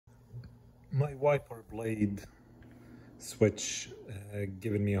My wiper blade switch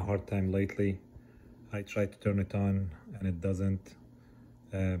giving me a hard time lately. I tried to turn it on and it doesn't.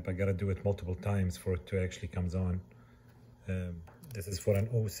 But I gotta do it multiple times for it to actually comes on. This is for an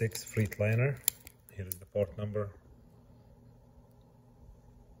 06 Freightliner. Here is the part number.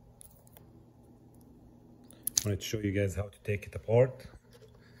 I wanted to show you guys how to take it apart.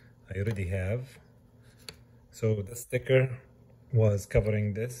 I already have. So the sticker was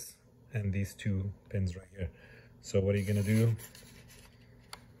covering this and these two pins right here. So what are you gonna do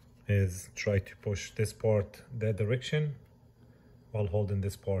is try to push this part that direction while holding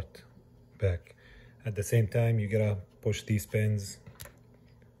this part back. At the same time, you gotta push these pins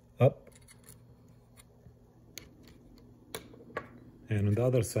up. And on the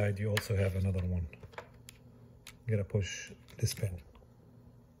other side, you also have another one. You gotta push this pin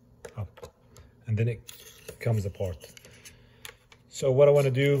up, and then it comes apart. So what I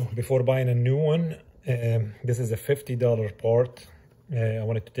wanna do before buying a new one, this is a $50 part. I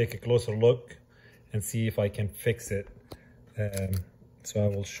wanted to take a closer look and see if I can fix it. So I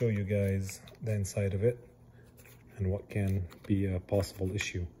will show you guys the inside of it and what can be a possible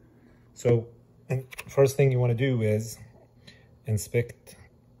issue. So first thing you want to do is inspect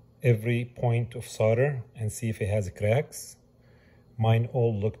every point of solder and see if it has cracks. Mine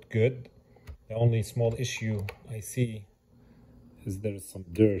all looked good. The only small issue I see is there is some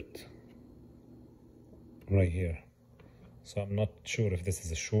dirt right here. So I'm not sure if this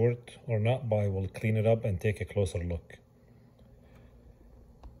is a short or not, but I will clean it up and take a closer look.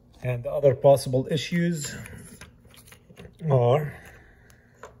 And the other possible issues are,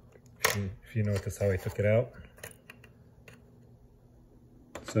 if you notice how I took it out.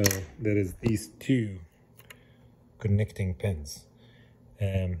 So there is these two connecting pins.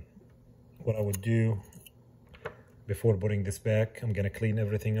 What I would do before putting this back, I'm gonna clean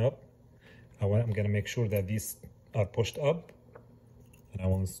everything up. I'm gonna make sure that these are pushed up, and I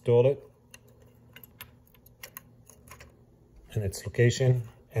will install it in its location,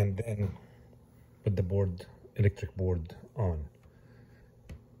 and then put the board, electric board, on.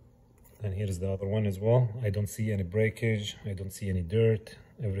 And here's the other one as well. I don't see any breakage, I don't see any dirt,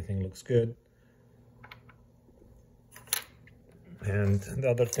 everything looks good. And the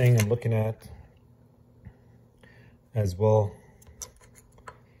other thing I'm looking at as well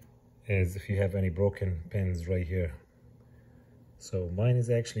is if you have any broken pins right here. So mine is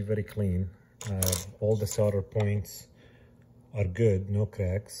actually very clean. All the solder points are good, no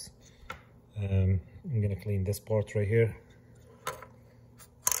cracks. I'm gonna clean this part right here.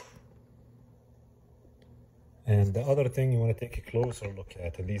 And the other thing you want to take a closer look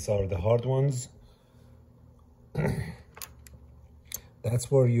at, and these are the hard ones.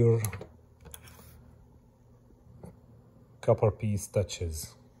 That's where your copper piece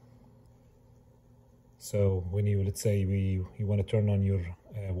touches. So when you, let's say you want to turn on your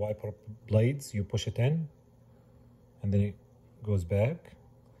wiper blades, you push it in and then it goes back.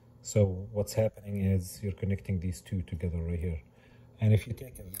 So what's happening is you're connecting these two together right here. And if you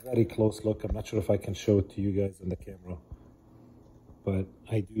take a very close look, I'm not sure if I can show it to you guys on the camera, but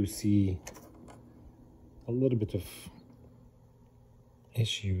I do see a little bit of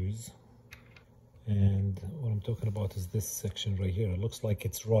issues. And what I'm talking about is this section right here. It looks like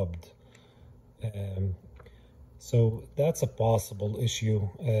it's rubbed. So that's a possible issue.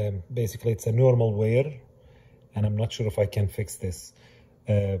 Basically, it's a normal wear, and I'm not sure if I can fix this.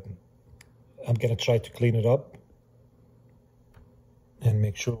 I'm gonna try to clean it up and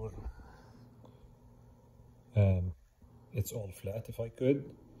make sure it's all flat if I could.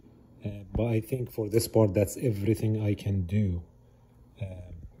 But I think for this part, that's everything I can do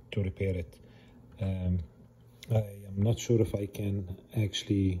to repair it. I am not sure if I can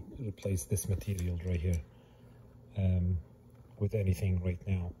actually replace this material right here with anything right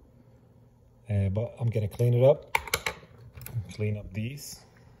now. But I'm gonna clean it up, clean up these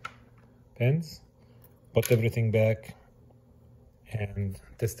pins, put everything back, and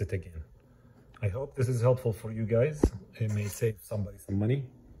test it again. I hope this is helpful for you guys. It may save somebody some money.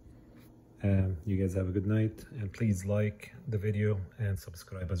 You guys have a good night, and please like the video and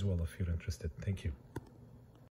subscribe as well if you're interested. Thank you.